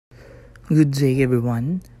Good day,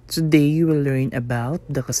 everyone. Today you will learn about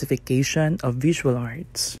the classification of visual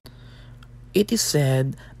arts. It is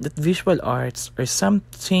said that visual arts are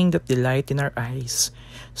something that delight in our eyes.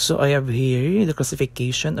 So I have here the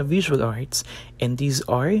classification of visual arts, and these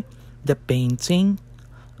are the painting,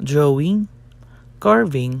 drawing,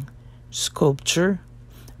 carving, sculpture,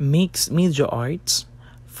 mixed media arts,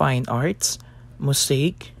 fine arts,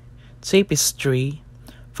 mosaic, tapestry,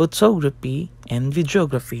 photography, and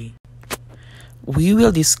videography. We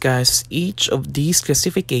will discuss each of these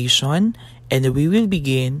classification and we will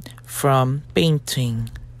begin from painting.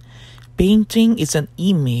 Painting is an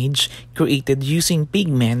image created using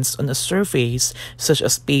pigments on a surface such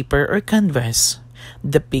as paper or canvas.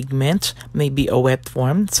 The pigment may be a wet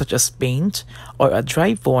form such as paint or a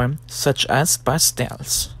dry form such as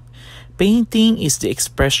pastels. Painting is the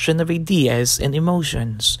expression of ideas and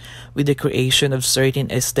emotions, with the creation of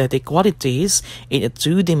certain aesthetic qualities in a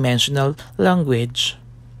two-dimensional language.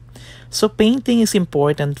 So painting is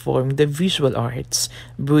important for the visual arts,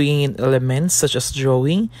 bringing in elements such as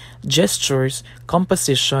drawing, gestures,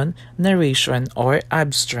 composition, narration, or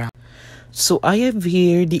abstract. So I have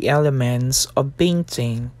here the elements of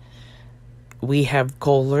painting. We have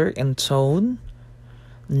color and tone,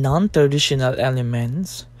 non-traditional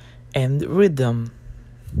elements, and rhythm.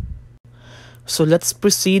 So let's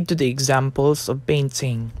proceed to the examples of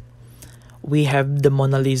painting. We have the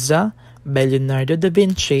Mona Lisa by Leonardo da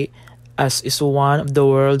Vinci, as is one of the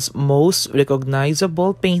world's most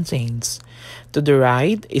recognizable paintings. To the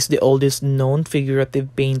right is the oldest known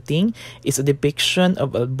figurative painting. It's a depiction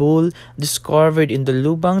of a bull discovered in the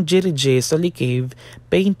Lubang Jirije Sali cave,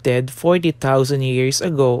 painted 40,000 years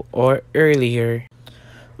ago or earlier.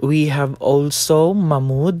 We have also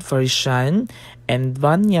Mahmoud Farishan and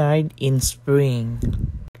Vineyard in Spring.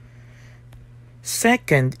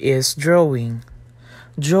 Second is drawing.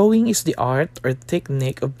 Drawing is the art or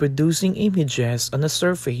technique of producing images on a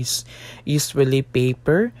surface, usually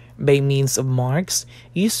paper, by means of marks,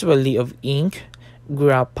 usually of ink,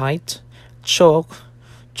 graphite, chalk,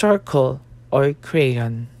 charcoal, or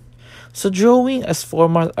crayon. So drawing as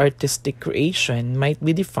formal artistic creation might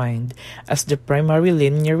be defined as the primary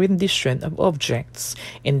linear rendition of objects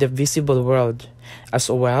in the visible world,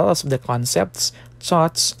 as well as the concepts,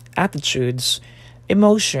 thoughts, attitudes,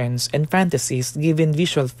 emotions, and fantasies given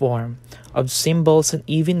visual form, of symbols, and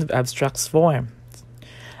even of abstract form.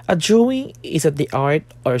 A drawing is the art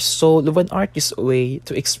or soul of an artist's way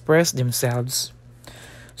to express themselves.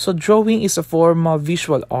 So drawing is a formal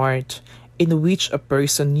visual art in which a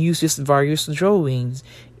person uses various drawings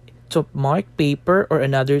to mark paper or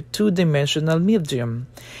another two-dimensional medium.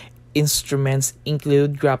 Instruments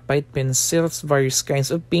include graphite pencils, various kinds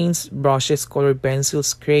of paints, brushes, colored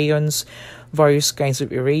pencils, crayons, various kinds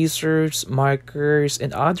of erasers, markers,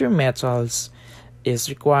 and other metals is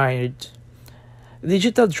required.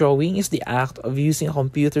 Digital drawing is the act of using a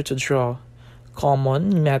computer to draw.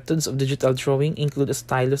 Common methods of digital drawing include a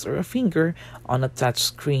stylus or a finger on a touch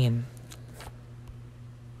screen.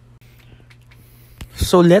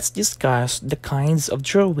 So let's discuss the kinds of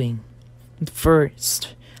drawing.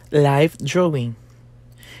 First, live drawing.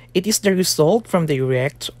 It is the result from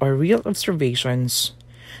direct or real observations.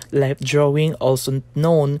 Life drawing, also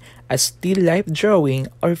known as still life drawing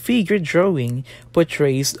or figure drawing,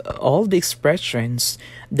 portrays all the expressions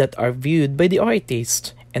that are viewed by the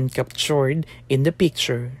artist and captured in the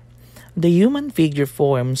picture. The human figure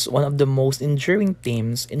forms one of the most enduring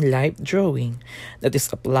themes in life drawing that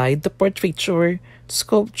is applied to portraiture,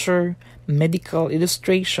 sculpture, medical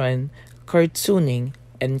illustration, cartooning,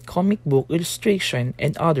 and comic book illustration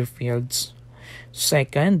and other fields.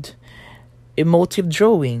 Second, emotive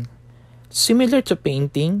drawing. Similar to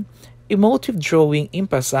painting, emotive drawing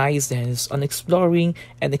emphasizes on exploring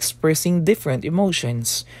and expressing different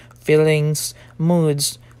emotions, feelings,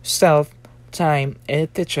 moods, self, time,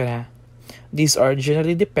 etc. These are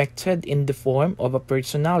generally depicted in the form of a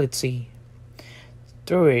personality.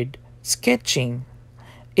 Third, sketching.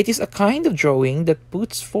 It is a kind of drawing that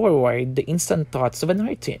puts forward the instant thoughts of an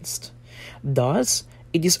artist. Thus,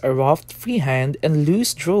 it is a rough, freehand, and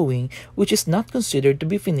loose drawing which is not considered to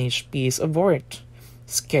be a finished piece of art.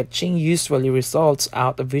 Sketching usually results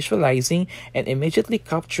out of visualizing and immediately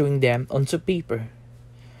capturing them onto paper.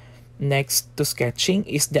 Next to sketching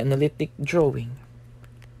is the analytic drawing.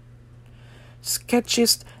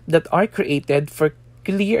 Sketches that are created for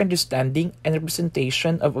clear understanding and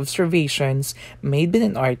representation of observations made by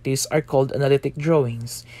an artist are called analytic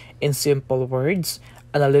drawings. In simple words,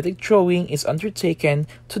 analytic drawing is undertaken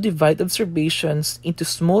to divide observations into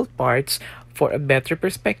small parts for a better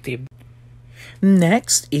perspective.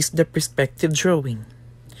 Next is the perspective drawing.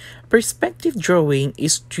 Perspective drawing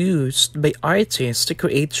is used by artists to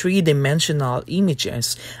create three-dimensional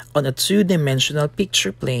images on a two-dimensional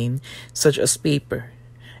picture plane, such as paper.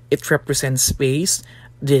 It represents space,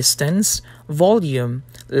 distance, volume,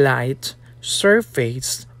 light,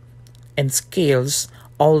 surface, and scales,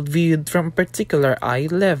 all viewed from a particular eye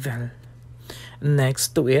level.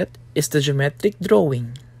 Next to it is the geometric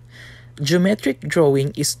drawing. Geometric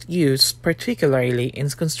drawing is used particularly in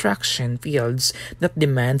construction fields that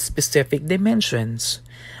demand specific dimensions.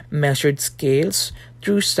 Measured scales,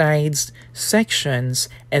 true sides, sections,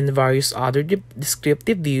 and various other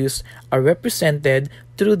descriptive views are represented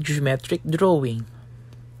through geometric drawing.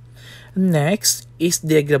 Next is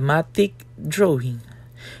diagrammatic drawing.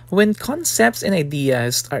 When concepts and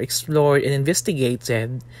ideas are explored and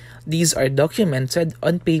investigated, these are documented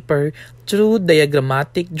on paper through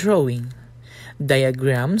diagrammatic drawing.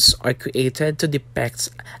 Diagrams are created to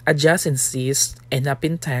depict adjacencies and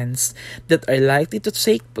happenstance that are likely to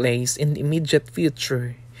take place in the immediate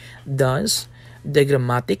future. Thus,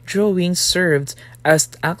 diagrammatic drawing served as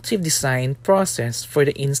the active design process for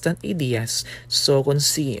the instant ideas so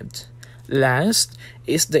conceived. Last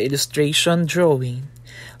is the illustration drawing.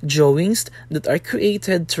 Drawings that are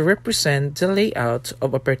created to represent the layout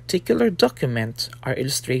of a particular document are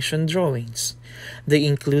illustration drawings. They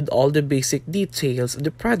include all the basic details of the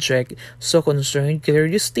project so concerned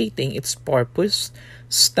clearly stating its purpose,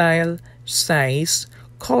 style, size,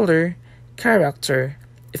 color, character,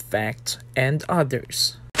 effect, and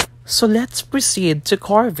others. So let's proceed to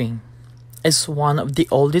carving. As one of the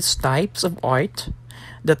oldest types of art,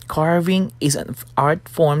 that carving is an art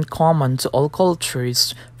form common to all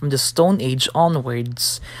cultures from the Stone Age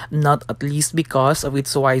onwards, not at least because of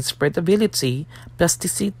its widespread ability,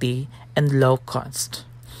 plasticity, and low cost.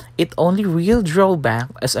 Its only real drawback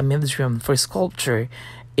as a medium for sculpture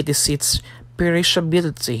is its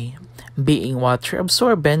perishability, being water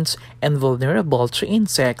absorbent and vulnerable to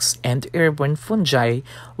insects and airborne fungi.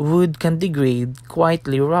 Wood can degrade quite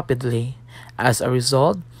rapidly. As a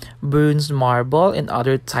result, bronze, marble, and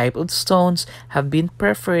other types of stones have been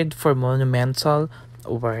preferred for monumental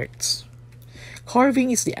works.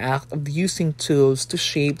 Carving is the act of using tools to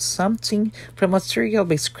shape something from material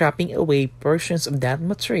by scraping away portions of that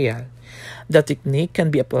material. The technique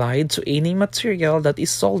can be applied to any material that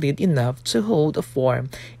is solid enough to hold a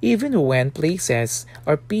form, even when places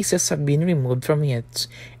or pieces have been removed from it,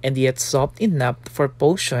 and yet soft enough for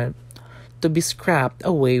portion to be scraped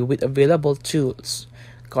away with available tools.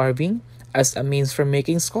 Carving, as a means for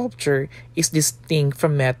making sculpture, is distinct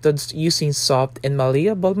from methods using soft and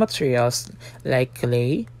malleable materials like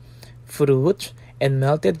clay, fruit, and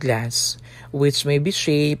melted glass, which may be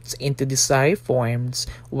shaped into desired forms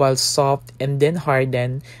while soft and then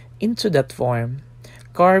hardened into that form.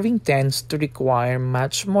 Carving tends to require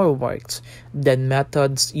much more work than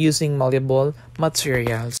methods using malleable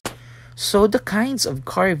materials. So the kinds of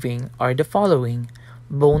carving are the following: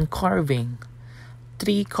 bone carving,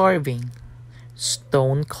 tree carving,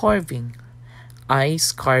 stone carving,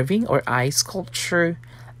 ice carving or ice sculpture,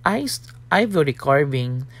 ivory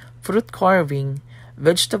carving, fruit carving,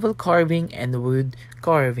 vegetable carving, and wood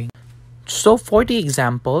carving. So for the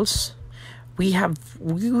examples, we have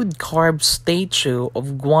wood-carved statue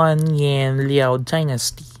of Guan Yan Liao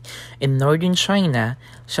Dynasty in northern China,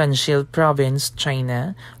 Shanxi Province,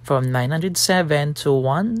 China, from 907 to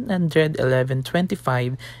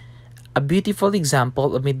 11125, a beautiful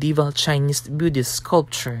example of medieval Chinese Buddhist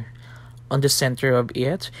sculpture. On the center of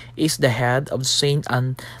it is the head of Saint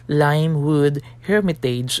Anne Limewood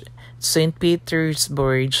Hermitage, St.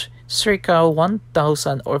 Petersburg, circa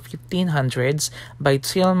 1000 or 1500s, by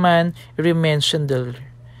Tilman Remensendler.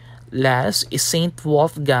 Last is Saint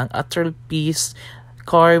Wolfgang Altarpiece,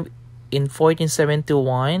 carved in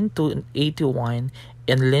 1471 to 81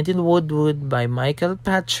 in Lindenwood wood by Michael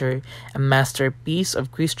Patcher, a masterpiece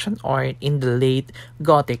of Christian art in the late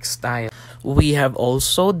Gothic style. We have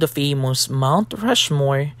also the famous Mount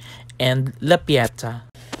Rushmore and La Pieta.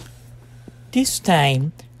 This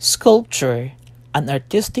time, sculpture, an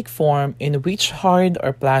artistic form in which hard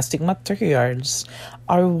or plastic materials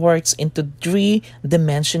are worked into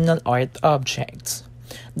three-dimensional art objects.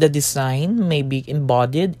 The design may be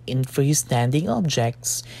embodied in freestanding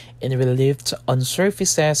objects, in relief on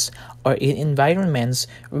surfaces, or in environments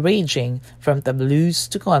ranging from tableaus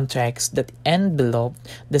to contexts that envelop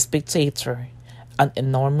the spectator. An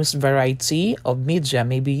enormous variety of media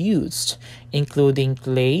may be used, including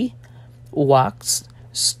clay, wax,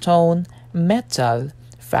 stone, metal,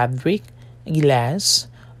 fabric, glass,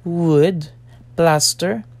 wood,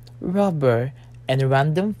 plaster, rubber, and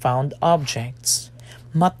random found objects.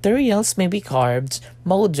 Materials may be carved,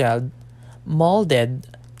 molded,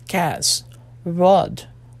 cast, wrought,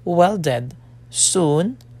 welded,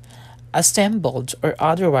 sewn, assembled, or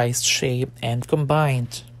otherwise shaped and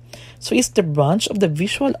combined. So it's the branch of the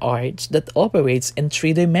visual arts that operates in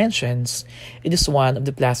three dimensions. It is one of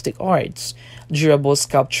the plastic arts. Durable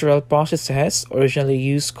sculptural processes originally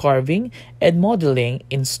used carving and modeling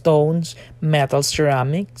in stones, metal,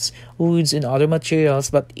 ceramics, woods, and other materials,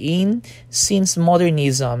 but since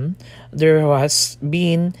modernism, there has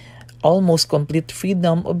been almost complete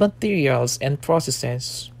freedom of materials and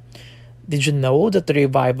processes. Did you know that the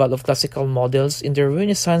revival of classical models in the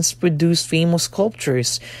Renaissance produced famous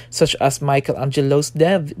sculptures such as Michelangelo's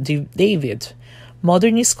David?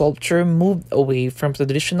 Modernist sculpture moved away from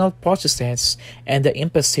traditional processes and the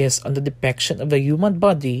emphasis on the depiction of the human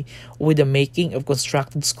body with the making of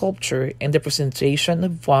constructed sculpture and the presentation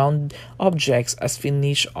of found objects as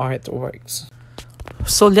finished artworks.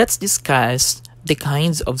 So let's discuss the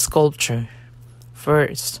kinds of sculpture.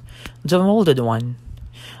 First, the molded one.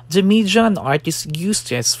 The media an artist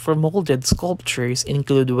uses for molded sculptures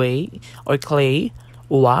include clay,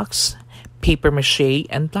 wax, paper mache,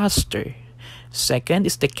 and plaster. Second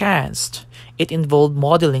is the cast. It involved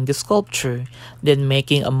modeling the sculpture, then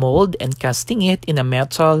making a mold and casting it in a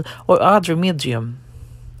metal or other medium.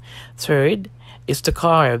 Third is the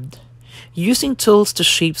carved. Using tools to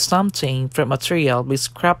shape something from material by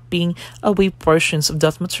scraping away portions of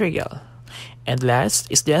that material. And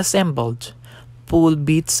last is the assembled. Pull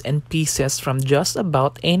bits and pieces from just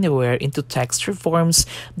about anywhere into texture forms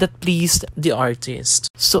that pleased the artist.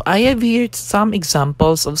 So I have here some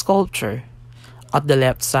examples of sculpture. At the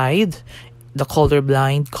left side, the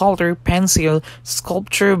colorblind color pencil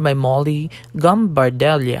sculpture by Molly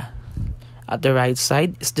Gambardella. At the right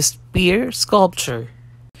side is the spear sculpture.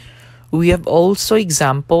 We have also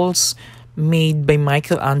examples made by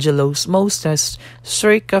Michelangelo's Moses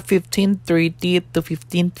circa 1530 to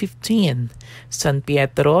 1515, San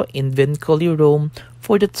Pietro in Vincoli, Rome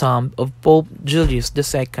for the tomb of Pope Julius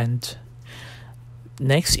II.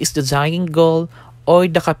 Next is the Dying Gaul or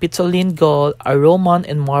the Capitoline Gaul, a Roman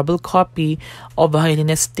and marble copy of a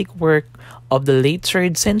Hellenistic work of the late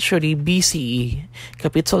 3rd century BCE,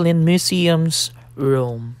 Capitoline Museums,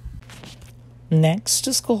 Rome. Next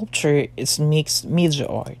to sculpture is mixed media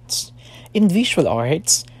arts. In visual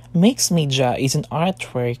arts, mixed media is an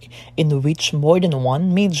artwork in which more than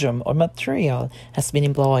one medium or material has been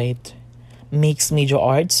employed. Mixed media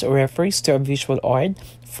arts refers to a visual art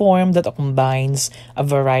form that combines a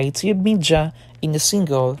variety of media in a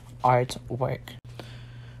single artwork.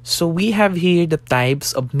 So we have here the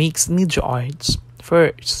types of mixed media arts.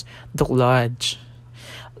 First, the collage.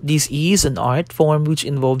 This is an art form which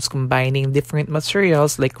involves combining different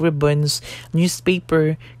materials like ribbons,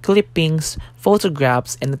 newspaper, clippings,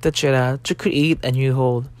 photographs, and etc. to create a new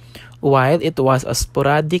whole. While it was a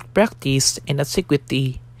sporadic practice in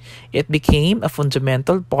antiquity, it became a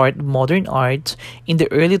fundamental part of modern art in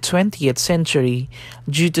the early 20th century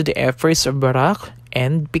due to the efforts of Baroque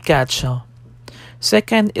and Picasso.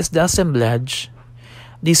 Second is the assemblage.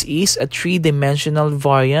 This is a three-dimensional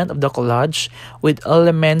variant of the collage with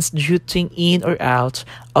elements jutting in or out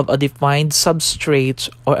of a defined substrate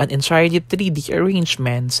or an entirely 3D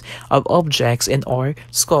arrangement of objects and or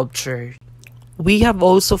sculpture. We have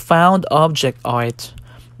also found object art.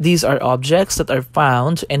 These are objects that are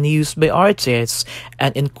found and used by artists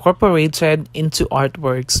and incorporated into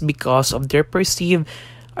artworks because of their perceived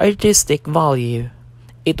artistic value.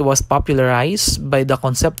 It was popularized by the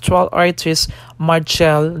conceptual artist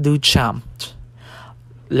Marcel Duchamp.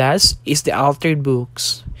 Last is the altered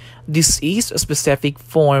books. This is a specific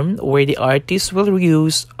form where the artist will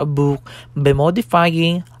use a book by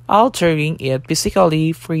modifying, altering it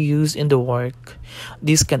physically for use in the work.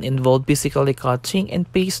 This can involve physically cutting and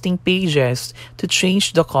pasting pages to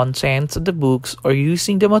change the contents of the books or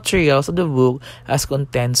using the materials of the book as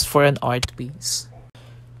contents for an art piece.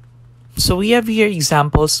 So we have here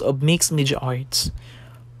examples of mixed media arts.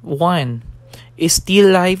 1. Is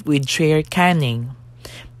Still Life with chair canning.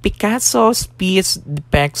 Picasso's piece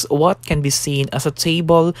depicts what can be seen as a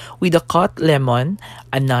table with a cut lemon,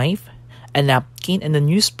 a knife, a napkin, and a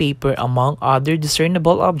newspaper among other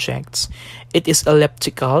discernible objects. It is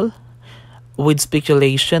elliptical, with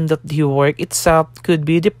speculation that the work itself could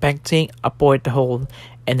be depicting a porthole,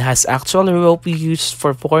 and has actual rope used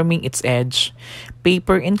for forming its edge.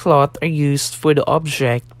 Paper and cloth are used for the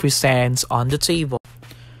object presents on the table.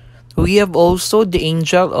 We have also the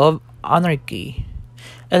Angel of Anarchy.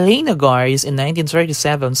 Elena Gar's in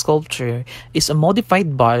 1937 sculpture is a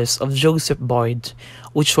modified bust of Joseph Boyd,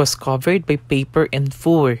 which was covered by paper and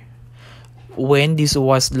fur. When this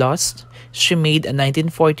was lost, she made a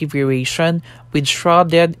 1940 variation which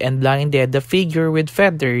shrouded and blinded the figure with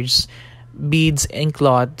feathers, beads, and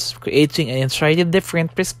cloths, creating an entirely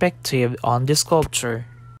different perspective on the sculpture.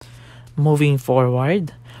 Moving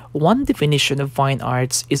forward, one definition of fine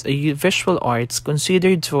arts is a visual arts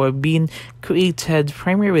considered to have been created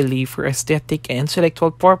primarily for aesthetic and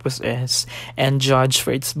intellectual purposes and judged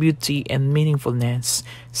for its beauty and meaningfulness,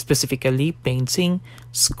 specifically painting,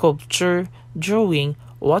 sculpture, drawing,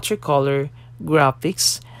 watercolor,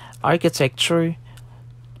 graphics, architecture,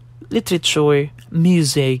 literature,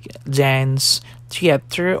 music, dance,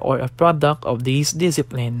 theater, or a product of these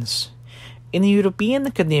disciplines. In European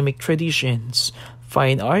academic traditions,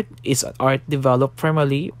 fine art is an art developed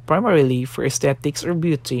primarily for aesthetics or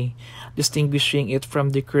beauty, distinguishing it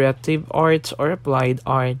from decorative art or applied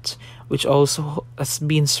art, which also has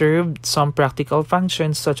been served some practical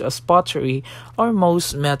functions such as pottery or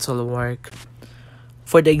most metalwork.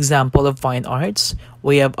 For the example of fine arts,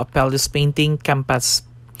 we have Apelles painting Campus,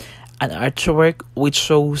 an artwork which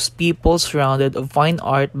shows people surrounded of fine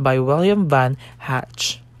art by William Van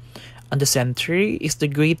Hatch. On the center is the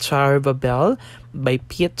Great Tower of Babel by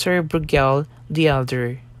Peter Bruegel the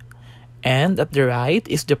Elder. And at the right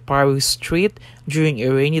is the Paris Street During a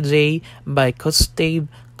Rainy Day by Gustave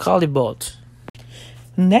Caillebotte.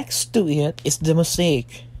 Next to it is the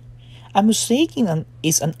mosaic. A mosaic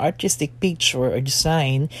is an artistic picture or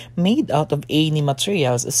design made out of any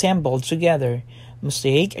materials assembled together.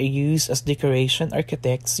 Mosaic are used as decoration.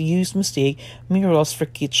 Architects use mosaic murals for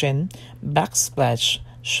kitchen, backsplash,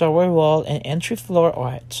 shower wall, and entry floor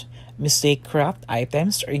art. Mosaic craft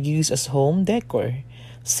items are used as home decor.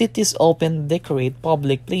 Cities often decorate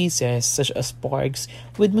public places such as parks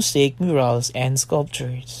with mosaic murals and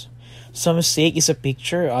sculptures. So mosaic is a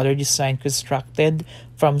picture or other design constructed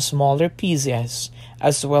from smaller pieces,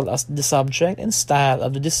 as well as the subject and style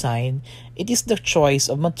of the design. It is the choice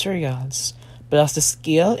of materials, plus the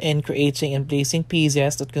skill in creating and placing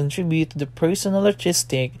pieces that contribute to the personal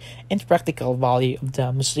artistic and practical value of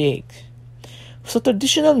the mosaic. So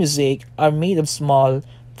traditional mosaic are made of small,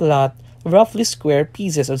 flat, roughly square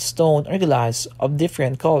pieces of stone or glass of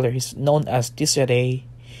different colors known as tesserae.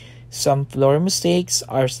 Some floor mosaics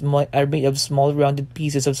are made of small rounded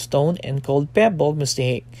pieces of stone and called pebble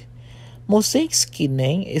mosaic. Mosaic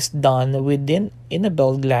skinning is done within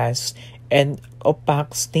enameled glass and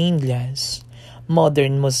opaque stained glass.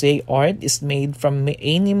 Modern mosaic art is made from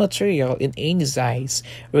any material in any size,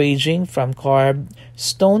 ranging from carved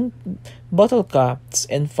stone bottle caps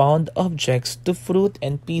and found objects to fruit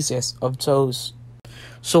and pieces of toast.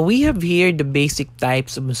 So we have here the basic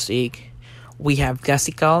types of mosaic. We have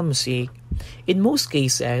classical mosaic. In most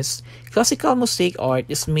cases, classical mosaic art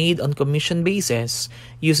is made on commission basis,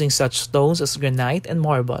 using such stones as granite and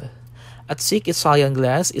marble. A thick Italian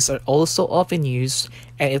glass is also often used,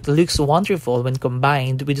 and it looks wonderful when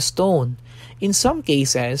combined with stone. In some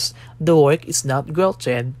cases, the work is not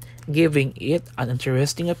gilded, giving it an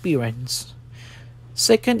interesting appearance.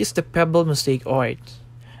 Second is the pebble mosaic art.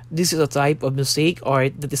 This is a type of mosaic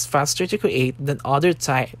art that is faster to create than other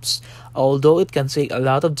types, although it can take a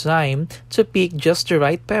lot of time to pick just the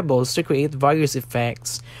right pebbles to create various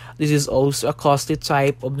effects. This is also a costly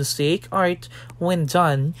type of mosaic art when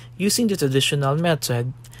done using the traditional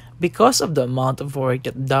method. Because of the amount of work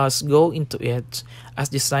that does go into it, as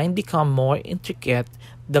design become more intricate,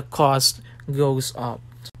 the cost goes up.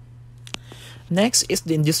 Next is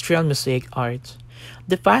the industrial mosaic art.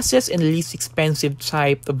 The fastest and least expensive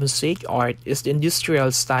type of mosaic art is the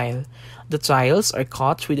industrial style. The tiles are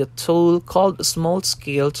cut with a tool called a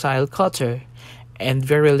small-scale tile cutter, and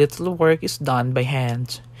very little work is done by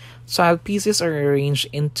hand. Tile pieces are arranged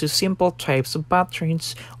into simple types of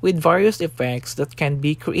patterns with various effects that can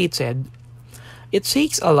be created. It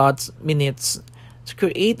takes a lot of minutes to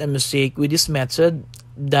create a mosaic with this method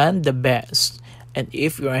than the best, and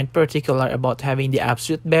if you aren't particular about having the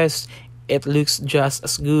absolute best, it looks just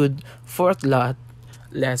as good for a lot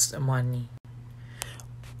less money.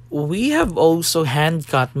 We have also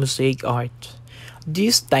hand-cut mosaic art.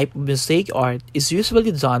 This type of mosaic art is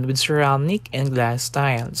usually done with ceramic and glass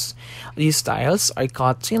tiles. These tiles are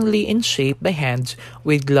cut thinly and shaped by hand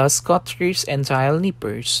with glass cutters and tile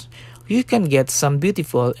nippers. You can get some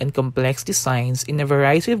beautiful and complex designs in a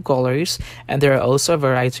variety of colors, and there are also a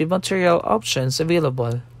variety of material options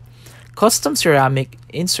available. Custom ceramic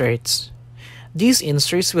inserts. These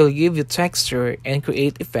inserts will give you texture and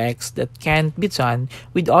create effects that can't be done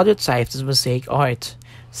with other types of mosaic art,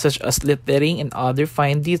 such as lettering and other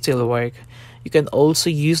fine detail work. You can also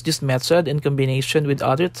use this method in combination with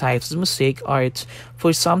other types of mosaic art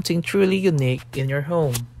for something truly unique in your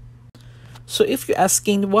home. So if you're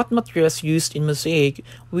asking what materials used in mosaic,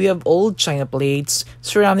 we have old china plates,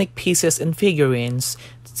 ceramic pieces and figurines,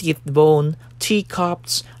 teeth bone,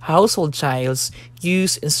 teacups, household tiles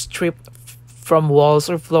used and stripped from walls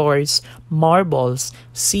or floors, marbles,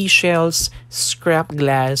 seashells, scrap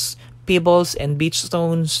glass, pebbles and beach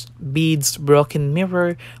stones, beads, broken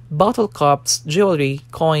mirror, bottle cups, jewelry,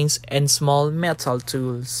 coins, and small metal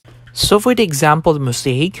tools. So for the example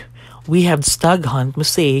mosaic, we have Stag Hunt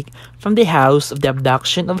mosaic from the house of the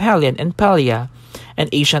abduction of Helen and Pelia, in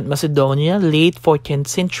ancient Macedonia, late 14th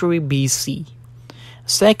century BC.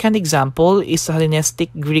 Second example is a Hellenistic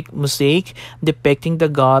Greek mosaic depicting the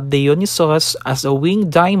god Dionysos as a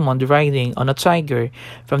winged diamond riding on a tiger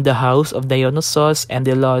from the house of Dionysos and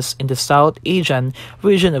Delos in the South Asian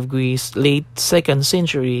region of Greece, late 2nd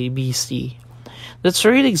century BC. The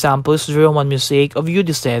third example is the Roman mosaic of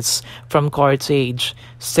Ulysses from Carthage,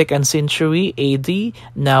 2nd century AD,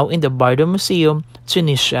 now in the Bardo Museum,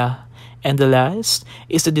 Tunisia. And the last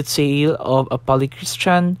is the detail of a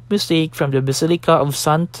polychristian mosaic from the Basilica of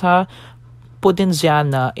Santa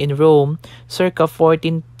Pudenziana in Rome, circa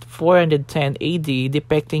 410 AD,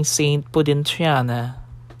 depicting Saint Pudentiana.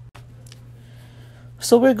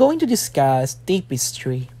 So we're going to discuss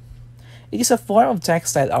tapestry. It is a form of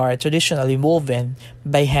textile art traditionally woven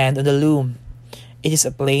by hand on the loom. It is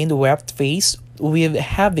a plain webbed face with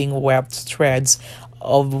having webbed threads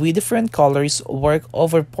with different colors work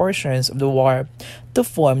over portions of the warp to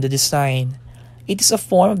form the design. It is a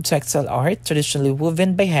form of textile art traditionally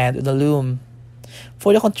woven by hand on the loom.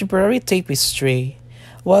 For the contemporary tapestry,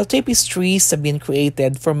 while tapestries have been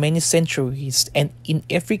created for many centuries and in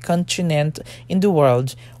every continent in the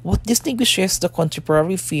world, what distinguishes the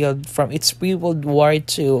contemporary field from its pre-World War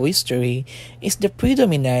II history is the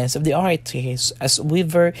predominance of the artist as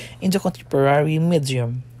weaver in the contemporary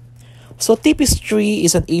medium. So tapestry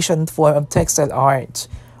is an ancient form of textile art,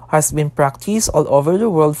 has been practiced all over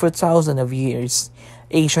the world for thousands of years.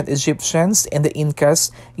 Ancient Egyptians and the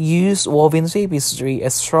Incas used woven tapestry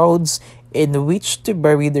as shrouds in which to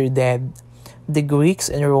bury their dead. The Greeks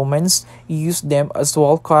and Romans used them as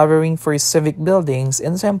wall covering for civic buildings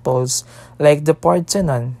and temples like the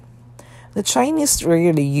Parthenon. The Chinese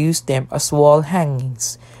rarely used them as wall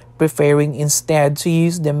hangings, preferring instead to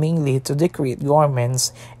use them mainly to decorate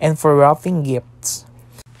garments and for wrapping gifts.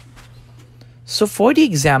 So for the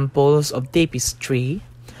examples of tapestry,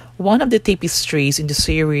 one of the tapestries in the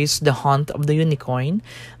series The Hunt of the unicorn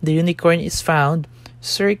is found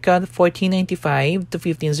circa 1495 to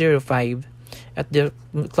 1505 at the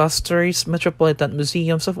Cluster's Metropolitan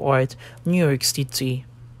Museums of Art, New York City.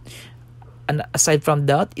 And aside from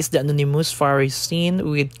that is the anonymous Faris scene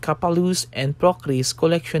with Capalus and Procris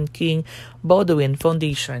Collection King Baudouin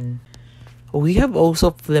Foundation. We have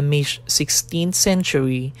also Flemish 16th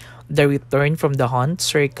century, The Return from the Hunt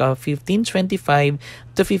circa 1525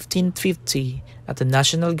 to 1550 at the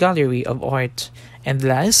National Gallery of Art. And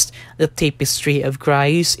last, the Tapestry of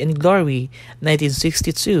Christ in Glory,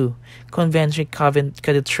 1962, Coventry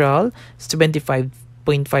Cathedral,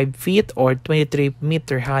 75.5 feet or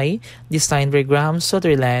 23-meter high, designed by Graham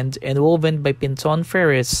Sutherland and woven by Pinton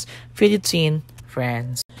Ferris, Philippines,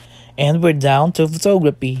 France. And we're down to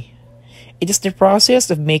photography. It is the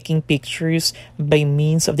process of making pictures by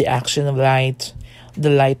means of the action of light. The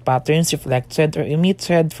light patterns reflected or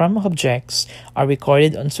emitted from objects are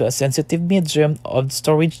recorded onto a sensitive medium of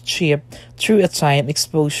storage chip through a time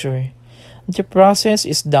exposure. The process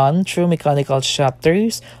is done through mechanical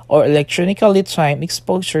shutters or electronically timed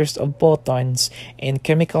exposures of photons in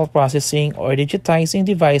chemical processing or digitizing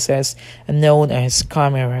devices known as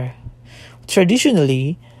camera.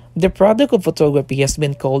 Traditionally, the product of photography has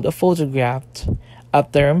been called a photograph. A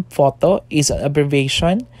term photo is an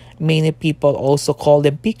abbreviation. Many people also call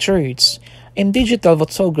them pictures. In digital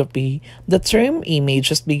photography, the term image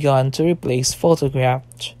has begun to replace photograph.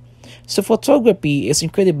 So photography is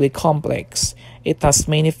incredibly complex. It has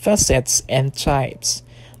many facets and types.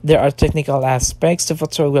 There are technical aspects to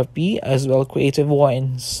photography as well as creative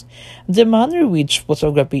ones. The manner in which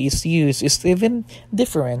photography is used is even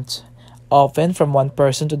different. Often from one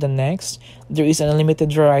person to the next, there is an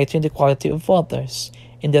unlimited variety in the quality of photos.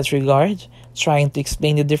 In that regard, trying to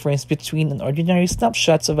explain the difference between an ordinary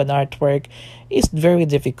snapshots of an artwork is a very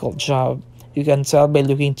difficult job. You can tell by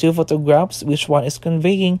looking two photographs which one is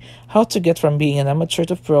conveying. How to get from being an amateur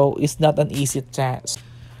to pro is not an easy task.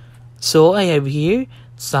 So I have here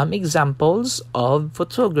some examples of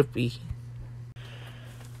photography.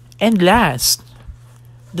 And the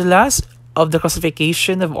last of the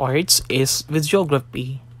classification of arts is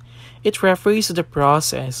videography. It refers to the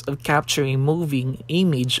process of capturing moving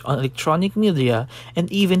image on electronic media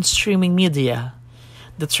and even streaming media.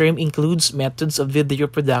 The term includes methods of video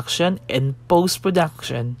production and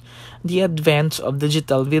post-production. The advent of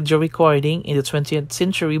digital video recording in the 20th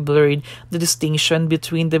century blurred the distinction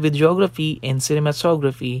between the videography and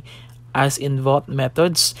cinematography, as in both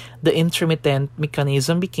methods, the intermittent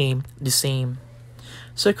mechanism became the same.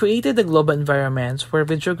 So it created a global environment where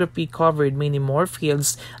videography covered many more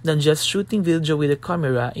fields than just shooting video with a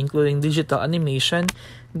camera, including digital animation,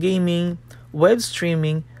 gaming, web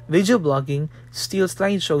streaming, video blogging, still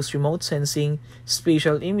slideshows, remote sensing,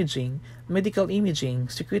 spatial imaging, medical imaging,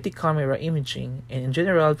 security camera imaging, and in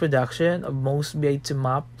general production of most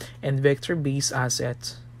bitmap and vector-based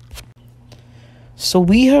assets. So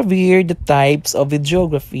we have here the types of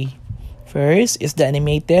videography. First is the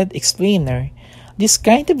animated explainer. This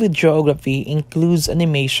kind of videography includes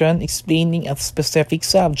animation explaining a specific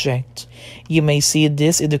subject. You may see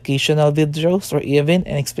these educational videos or even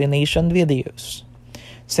an explanation videos.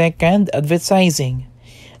 Second, advertising.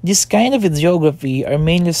 This kind of videography are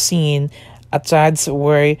mainly seen at ads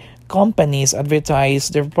where companies advertise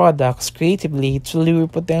their products creatively to lure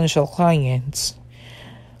potential clients.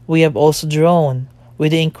 We have also drone.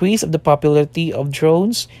 With the increase of the popularity of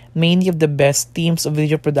drones, many of the best teams of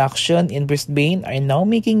video production in Brisbane are now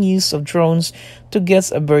making use of drones to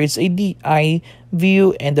get a bird's eye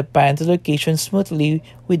view and the pan to location smoothly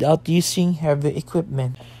without using heavy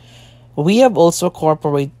equipment. We have also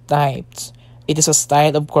corporate types. It is a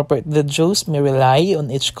style of corporate videos may rely on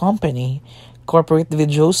each company. Corporate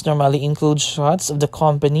videos normally include shots of the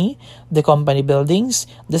company buildings,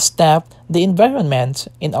 the staff, the environment,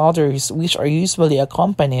 and others which are usually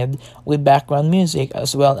accompanied with background music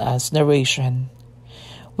as well as narration.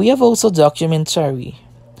 We have also documentary.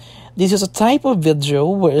 This is a type of video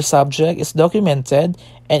where a subject is documented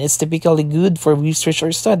and is typically good for research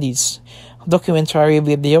or studies. Documentary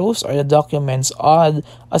videos are the documents on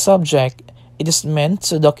a subject. It is meant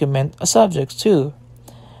to document a subject too.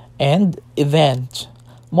 And event.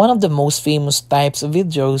 One of the most famous types of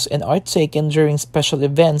videos and are taken during special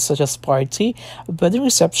events such as party, a wedding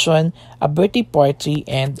reception, a birthday party,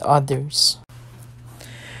 and others.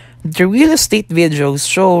 The real estate videos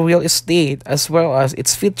show real estate as well as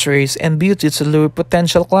its features and beauty to lure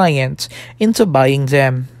potential clients into buying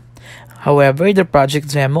them. However, the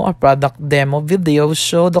project demo or product demo videos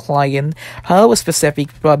show the client how a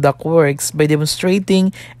specific product works by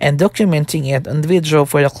demonstrating and documenting it on video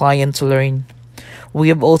for the client to learn. We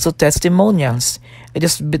have also testimonials. It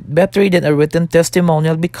is better than a written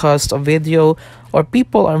testimonial because of video or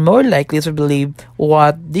people are more likely to believe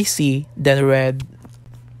what they see than read.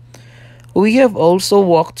 We have also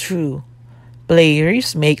walkthrough.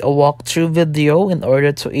 Players make a walkthrough video in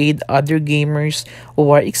order to aid other gamers who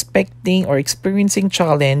are expecting or experiencing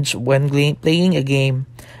challenge when playing a game.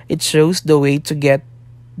 It shows the way to get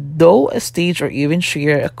though a stage or even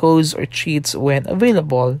share a codes or cheats when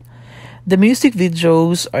available. The music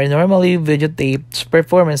videos are normally videotaped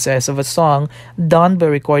performances of a song done by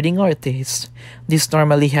recording artists. These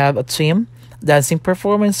normally have a theme, dancing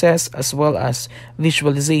performances, as well as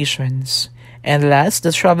visualizations. And last,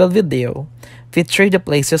 the travel video. Feature the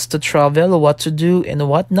places to travel, what to do, and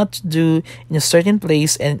what not to do in a certain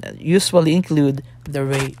place and usually include the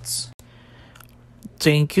rates.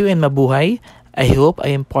 Thank you and mabuhay. I hope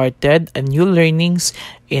I imparted a new learnings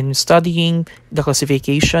in studying the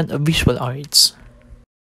classification of visual arts.